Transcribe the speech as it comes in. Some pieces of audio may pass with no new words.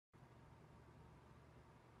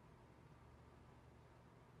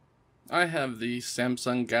I have the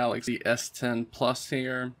Samsung Galaxy S10 Plus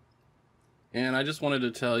here, and I just wanted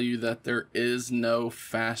to tell you that there is no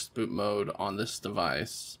Fastboot Mode on this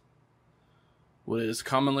device. What is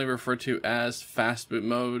commonly referred to as Fastboot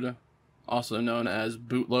Mode, also known as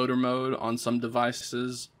Bootloader Mode on some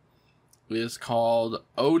devices, is called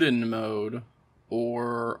Odin Mode,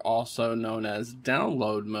 or also known as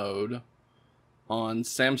Download Mode on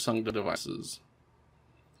Samsung devices.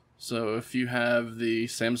 So if you have the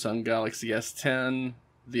Samsung Galaxy S10,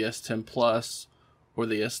 the S10 Plus, or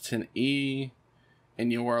the S10e,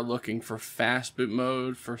 and you are looking for Fastboot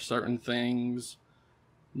Mode for certain things,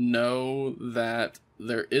 know that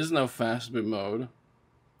there is no Fastboot Mode,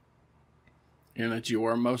 and that you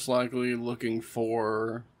are most likely looking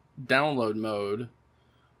for Download Mode,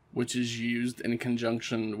 which is used in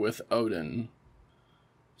conjunction with Odin.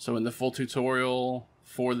 So in the full tutorial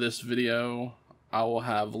for this video, I will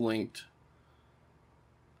have linked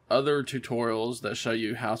other tutorials that show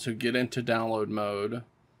you how to get into download mode,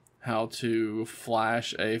 how to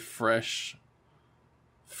flash a fresh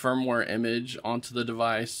firmware image onto the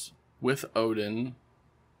device with Odin,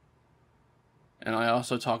 and I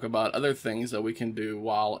also talk about other things that we can do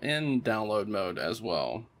while in download mode as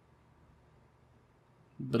well.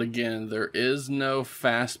 But again, there is no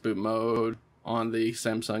Fastboot Mode on the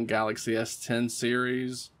Samsung Galaxy S10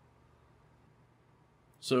 series.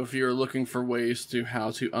 So if you're looking for ways to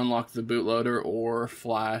how to unlock the bootloader or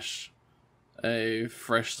flash a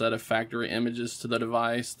fresh set of factory images to the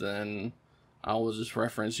device, then I will just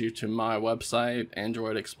reference you to my website,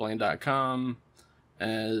 androidexplained.com,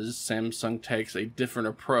 as Samsung takes a different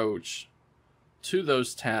approach to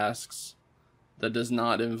those tasks that does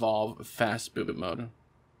not involve Fastboot Mode.